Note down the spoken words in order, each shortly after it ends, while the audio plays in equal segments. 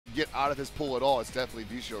get out of his pool at all, it's definitely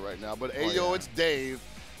Vicio right now. But AyoitsDave,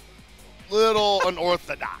 little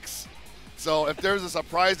unorthodox. So if there's a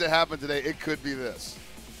surprise that happened today, it could be this.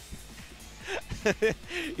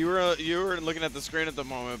 you were looking at the screen at the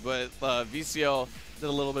moment, but Vicio did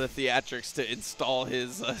a little bit of theatrics to install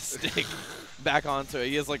his stick back onto it.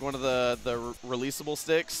 He has like one of the releasable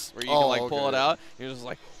sticks where you can like pull it out. He was just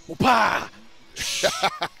like, whoopah!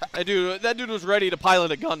 that dude was ready to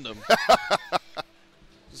pilot a Gundam.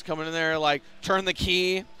 Just coming in there like turn the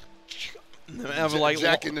key. Like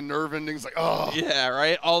jacking the nerve endings, like oh yeah,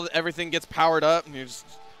 right. Everything gets powered up, and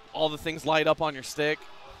all the things light up on your stick.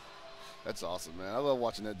 That's awesome, man. I love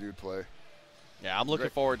watching that dude play. Yeah, I'm looking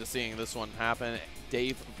forward to seeing this one happen.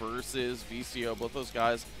 Dave versus Vicio, both those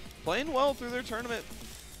guys playing well through their tournament,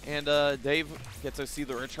 and Dave gets to see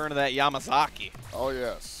the return of that Yamazaki. Oh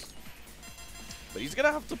yes, but he's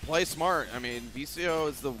gonna have to play smart. I mean, Vicio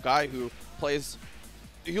is the guy who plays.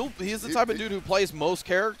 He's the type of dude who plays most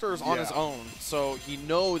characters on his own, so he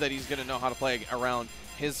know that he's gonna know how to play around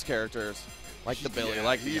his characters, like the Billy,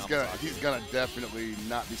 like he's gonna definitely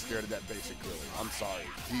not be scared of that basic Billy. I'm sorry,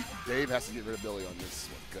 Dave has to get rid of Billy on this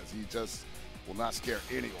one because he just will not scare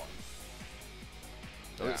anyone,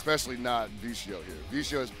 especially not Vicio here.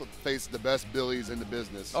 Vicio has faced the best Billies in the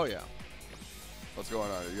business. Oh yeah. What's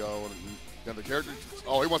going on, yo? The character?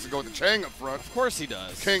 Oh, he wants to go with the Chang up front. Of course he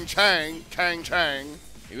does. King Chang, Kang Chang.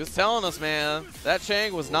 He was telling us, man, that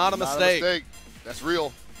Chang was not a mistake. That's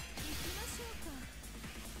real.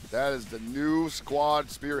 That is the new squad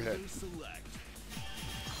spearhead.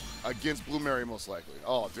 Against Blue Mary, most likely.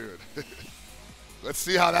 Oh, dude. Let's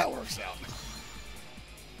see how that works out.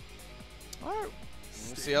 All right.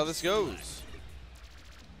 We'll see how this goes.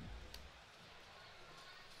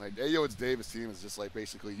 Like, AyoitsDave's team is just like,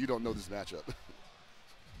 basically, you don't know this matchup.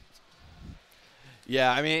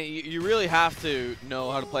 Yeah, I mean, you really have to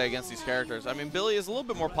know how to play against these characters. I mean, Billy is a little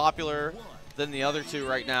bit more popular than the other two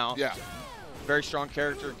right now. Yeah. Very strong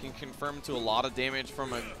character, can confirm to a lot of damage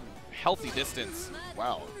from a healthy distance.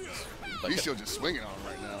 Wow. Vicio just swinging on him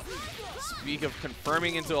right now. Speak of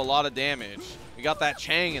confirming into a lot of damage. We got that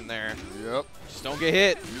Chang in there. Yep. Just don't get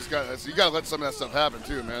hit. You got to let some of that stuff happen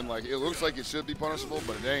too, man. Like, it looks like it should be punishable,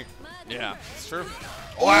 but it ain't. Yeah, it's true.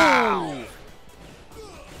 Wow. Ooh.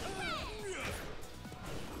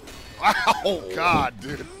 Wow, God,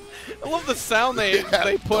 dude. I love the sound they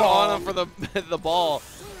put on him for the ball.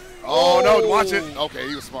 Oh, no, watch it. Okay,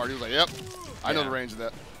 he was smart. He was like, yep, I know the range of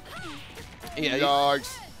that. Yeah.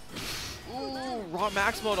 Yikes. Ooh, raw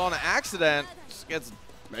max mode on an accident. Just gets.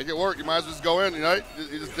 Make it work. You might as well just go in, you know?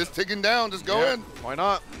 Just ticking down. Just go in. Why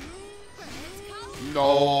not?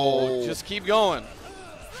 No. Just keep going.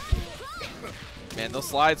 Man, those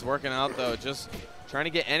slides working out, though. Just trying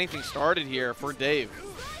to get anything started here for Dave.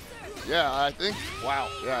 Yeah, I think, wow.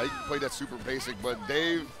 Yeah, he played that super basic, but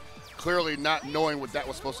Dave clearly not knowing what that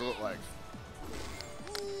was supposed to look like.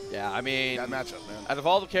 Yeah, I mean, that matchup, man. Out of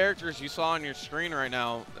all the characters you saw on your screen right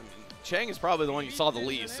now, I mean, Chang is probably the one you saw the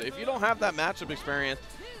least. So if you don't have that matchup experience,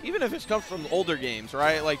 even if it comes from older games,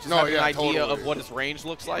 right? Like just having an idea of what his range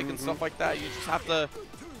looks like and stuff like that, you just have to,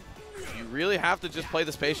 you really have to just play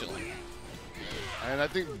this patiently. And I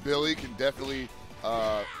think Billy can definitely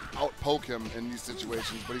out-poke him in these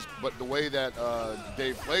situations, but the way that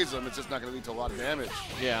Dave plays him, it's just not going to lead to a lot of damage.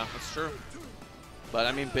 Yeah, that's true. But,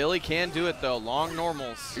 I mean, Billy can do it, though. Long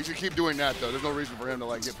normals. He should keep doing that, though. There's no reason for him to,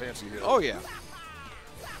 like, get fancy here. Oh, yeah.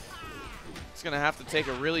 He's going to have to take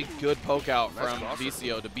a really good poke out from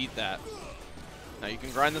Vicio to beat that. Now, you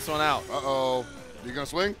can grind this one out. Uh-oh. You going to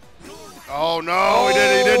swing? Oh, no. He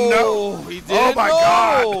didn't know. He didn't know. Oh, my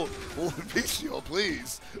God. Oh, Vicio,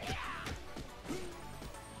 please.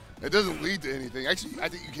 It doesn't lead to anything. Actually, I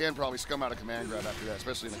think you can probably scum out a command grab after that,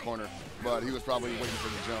 especially in the corner. But he was probably waiting for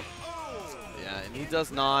the jump. Yeah, and he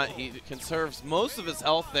does not. He conserves most of his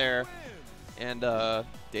health there. And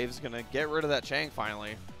Dave's going to get rid of that Chang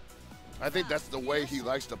finally. I think that's the way he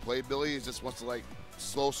likes to play Billy. He just wants to, like,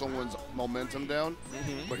 slow someone's momentum down.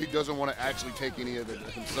 But he doesn't want to actually take any of it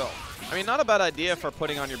himself. I mean, not a bad idea for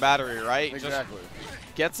putting on your battery, right? Exactly.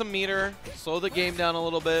 Just get some meter, slow the game down a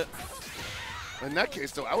little bit. In that case,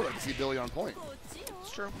 though, I would like to see Billy on point. It's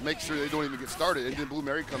true. Make sure they don't even get started, and then Blue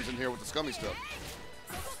Mary comes in here with the scummy stuff.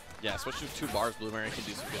 Yeah, especially with 2 bars, Blue Mary can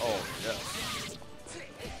do some good. Oh, yes.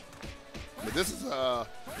 But this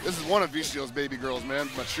is one of Vicio's baby girls, man.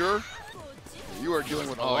 Mature. You are dealing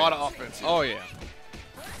with a lot of offense here. Oh, yeah.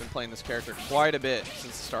 Been playing this character quite a bit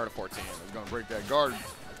since the start of 14. He's going to break that guard.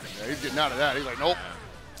 Yeah, he's getting out of that. He's like, nope.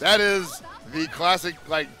 That is the classic,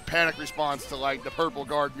 like, panic response to, like, the purple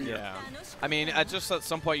guard meter. Yeah. I mean, at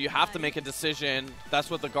some point, you have to make a decision. That's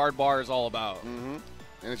what the guard bar is all about.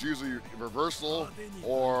 and it's usually reversal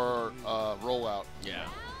or rollout. Yeah.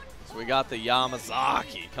 So we got the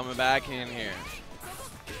Yamazaki coming back in here.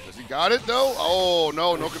 Does he got it, though? Oh,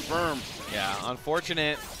 no confirm. Yeah,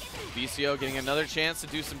 unfortunate. Vicio getting another chance to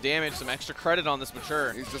do some damage, some extra credit on this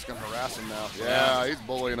mature. He's just going to harass him now. Yeah, he's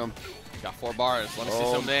bullying him. Got 4 bars. Let me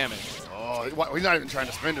see some damage. Oh, he's not even trying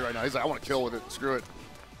to spend it right now. He's like, I want to kill with it. Screw it.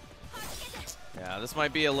 Yeah, this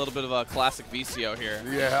might be a little bit of a classic Vicio here.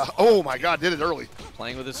 Yeah. Oh, my God. Did it early.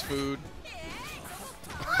 Playing with his food.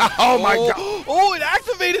 Oh, my God. Oh, it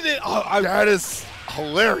activated it. Oh, that is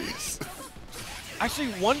hilarious. I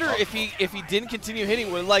actually wonder if he didn't continue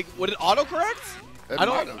hitting, would it autocorrect? I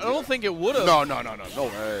don't think it would have. No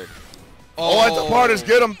way. Oh, the partners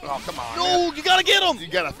get him. Oh, come on. No, man. You gotta get him. You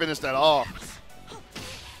gotta finish that off.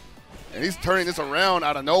 And he's turning this around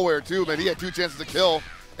out of nowhere too, man. He had 2 chances to kill,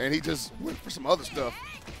 and he just went for some other stuff.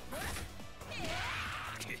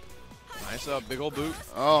 Nice big old boot.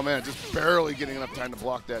 Oh man, just barely getting enough time to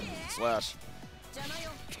block that slash.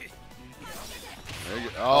 There you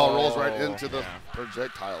go. Oh, rolls right into the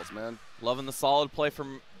projectiles, man. Loving the solid play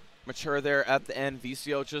from Mature there at the end.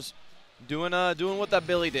 Vicio just doing what that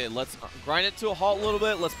Billy did. Let's grind it to a halt a little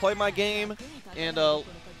bit. Let's play my game. And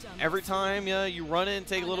every time you run in,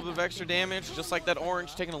 take a little bit of extra damage, just like that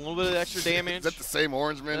orange taking a little bit of extra damage. Is that the same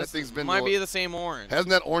orange, man? That thing's been might be the same orange. Hasn't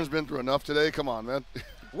that orange been through enough today? Come on, man.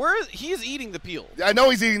 He's eating the peel. I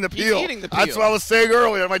know he's eating the peel. He's eating the peel. That's what I was saying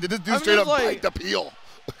earlier. I'm like, did this dude straight up bite the peel?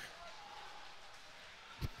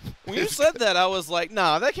 When you said that, I was like,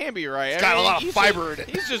 nah, that can't be right. It's got a lot of fiber in it.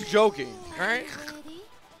 He's just joking, right?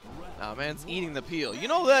 Nah, man's eating the peel. You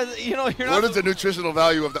know that, you're not. What is the nutritional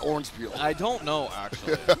value of the orange peel? I don't know,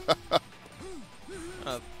 actually.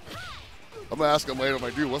 I'm gonna ask him later. I'm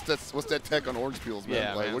like, dude, what's that tech on orange peels, man?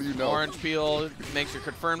 Yeah, like, man. What do you know? Orange peel makes your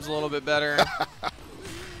confirms a little bit better.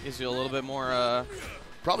 Gives you a little bit more.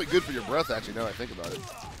 Probably good for your breath, actually. Now that I think about it.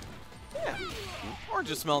 Yeah.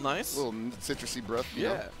 Oranges smell nice. A little citrusy breath. You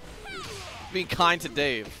know? Being kind to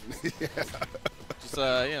Dave. Yeah. Just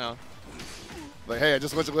Like, hey, I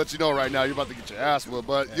just want to let you know right now, you're about to get your ass whooped,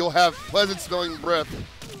 but you'll have pleasant smelling breath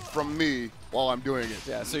from me while I'm doing it.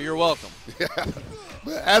 Yeah, so you're welcome. Yeah.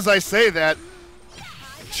 But as I say that,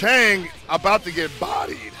 Chang about to get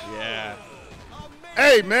bodied. Yeah.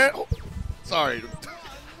 Hey, man. Oh, sorry.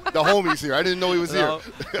 The homie's here. I didn't know he was here.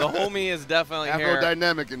 The homie is definitely here.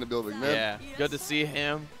 Afro-dynamic in the building, man. Yeah, good to see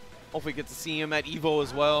him. Hopefully get to see him at EVO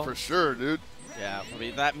as well. For sure, dude. Yeah, I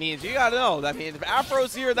mean, that means, you got to know, that means if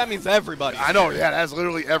Afro's here, that means everybody. I know, yeah, that's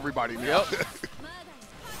literally everybody now. Yep.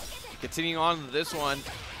 Continuing on to this one.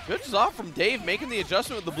 Good job from Dave making the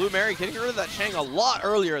adjustment with the Blue Mary, getting rid of that Chang a lot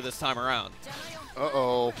earlier this time around.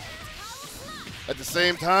 Uh-oh. At the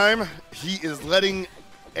same time, he is letting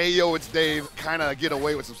AyoitsDave kind of get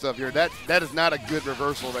away with some stuff here. That is not a good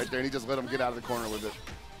reversal right there, and he just let him get out of the corner with it.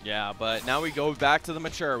 Yeah, but now we go back to the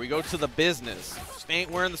mature. We go to the business. Just ain't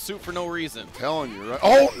wearing the suit for no reason. I'm telling you, right?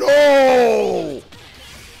 Oh, no!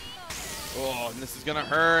 Oh, and this is going to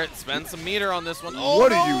hurt. Spend some meter on this one. Oh,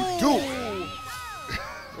 what are you doing?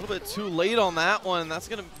 A little bit too late on that one. That's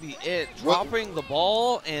going to be it. Dropping the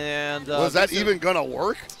ball, and was that even going to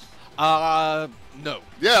work? No.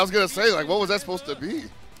 Yeah, I was going to say, like, what was that supposed to be?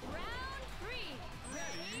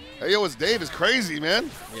 AyoitsDave is crazy, man.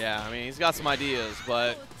 Yeah, I mean, he's got some ideas,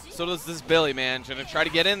 but so does this Billy, man. Trying to try to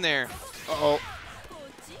get in there. Uh-oh.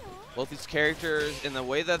 Both these characters, in the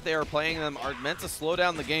way that they are playing them, are meant to slow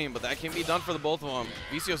down the game, but that can be done for the both of them.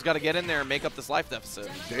 Vicio's got to get in there and make up this life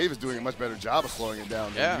deficit. Dave is doing a much better job of slowing it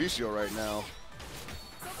down than Vicio right now.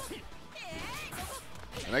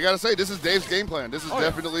 And I got to say, this is Dave's game plan. This is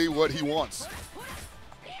definitely what he wants.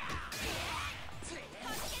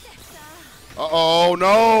 Uh-oh,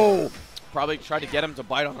 no! Probably tried to get him to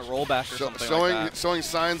bite on a roll bash or something like that. Showing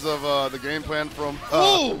signs of the game plan from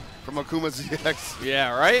Akuma ZX.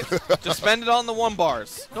 Yeah, right? Just spend it on the 1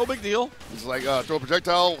 bars. No big deal. It's like throw a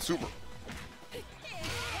projectile, super.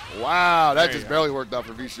 Wow, that just barely worked out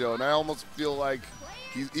for Vicio. And I almost feel like,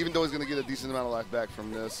 even though he's going to get a decent amount of life back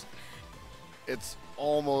from this, it's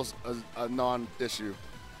almost a non-issue.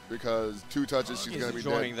 Because 2 touches, she's going to be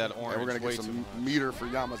dead. That orange, and we're going to get some meter for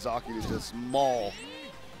Yamazaki to just maul.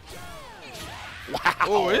 Wow.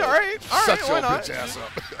 Ooh, all right. Shut your why not? bitch ass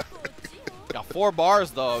up. Got 4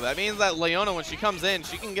 bars, though. That means that Leona, when she comes in,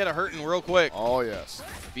 she can get a hurting real quick. Oh, yes.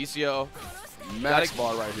 Vicio. Max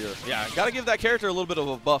bar right here. Yeah, got to give that character a little bit of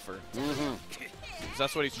a buffer. Mm-hmm.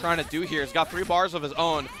 That's what he's trying to do here. He's got 3 bars of his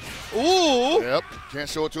own. Ooh! Yep. Can't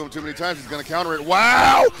show it to him too many times. He's going to counter it.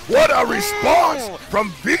 Wow! What a response from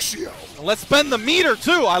Vicio. Let's spend the meter,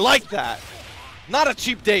 too. I like that. Not a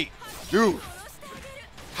cheap date. Dude,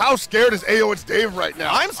 How scared is AyoitsDave right now?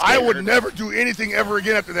 I'm scared. I would never do anything ever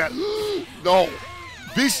again after that. No.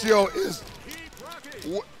 Vicio is...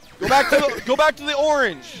 Go back to the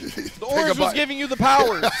orange. The orange was giving you the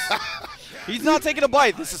powers. He's not taking a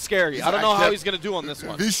bite. This is scary. I don't know how he's going to do on this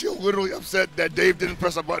one. Vicio literally upset that Dave didn't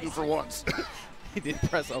press a button for once. He did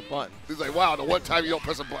press a button. He's like, wow, the one time you don't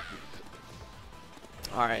press a button.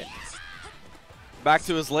 All right. Back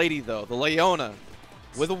to his lady, though. The Leona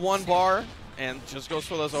with a 1 bar and just goes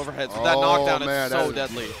for those overheads. With that knockdown, man, it's so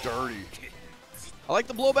deadly. Dirty. I like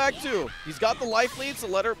the blowback, too. He's got the life lead, so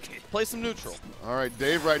let her play some neutral. All right,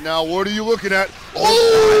 Dave, right now, what are you looking at?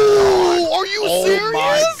 Oh, are you serious? Oh,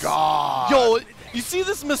 my God. Yo, you see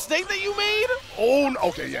this mistake that you made? Oh,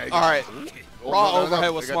 okay, yeah. All right. Raw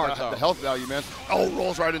overhead was smart, though. The health value, man. Oh,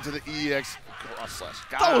 rolls right into the EX cross slash.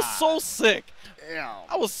 That was so sick. Damn.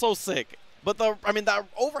 That was so sick. But that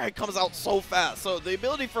overhead comes out so fast. So the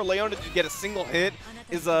ability for Leona to get a single hit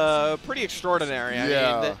is pretty extraordinary. I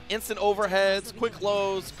mean, the instant overheads, quick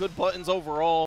lows, good buttons overall.